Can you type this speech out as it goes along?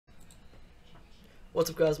What's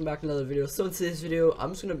up, guys? I'm back with another video. So in today's video,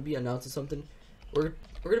 I'm just gonna be announcing something. We're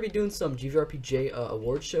gonna be doing some GVRPJ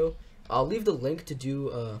award show. I'll leave the link to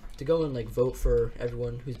go and like vote for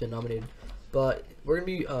everyone who's been nominated. But we're gonna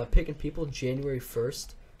be picking people January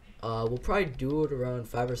 1st. We'll probably do it around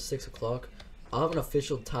 5 or 6 o'clock. I'll have an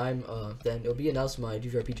official time. Then it'll be announced on my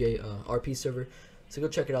GVRPJ RP server, so go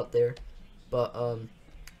check it out there. But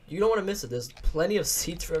you don't want to miss it. There's plenty of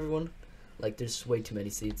seats for everyone. Like, there's way too many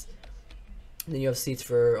seats. And then you have seats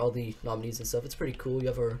for all the nominees and stuff. It's pretty cool. You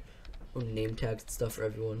have our own name tags and stuff for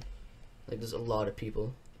everyone. Like, there's a lot of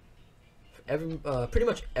people. Pretty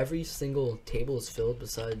much every single table is filled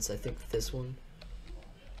besides, I think, this one.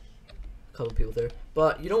 A couple people there.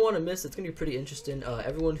 But you don't want to miss. It's going to be pretty interesting.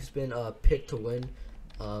 Everyone who's been picked to win,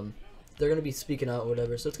 they're going to be speaking out or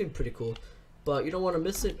whatever. So it's going to be pretty cool. But you don't want to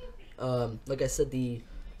miss it. Like I said, the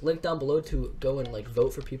link down below to go and like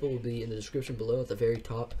vote for people will be in the description below at the very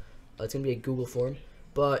top. It's gonna be a Google form,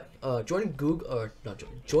 but join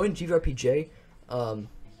GVRPJ.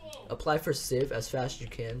 Apply for Civ as fast as you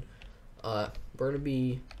can. We're gonna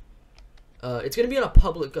be, it's gonna be on a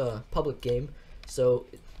public game, so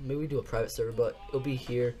maybe we do a private server, but it'll be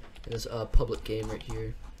here in this public game right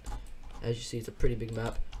here. As you see, it's a pretty big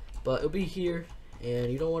map, but it'll be here,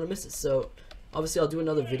 and you don't want to miss it. So obviously, I'll do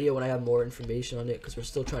another video when I have more information on it because we're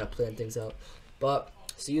still trying to plan things out. But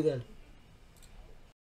see you then.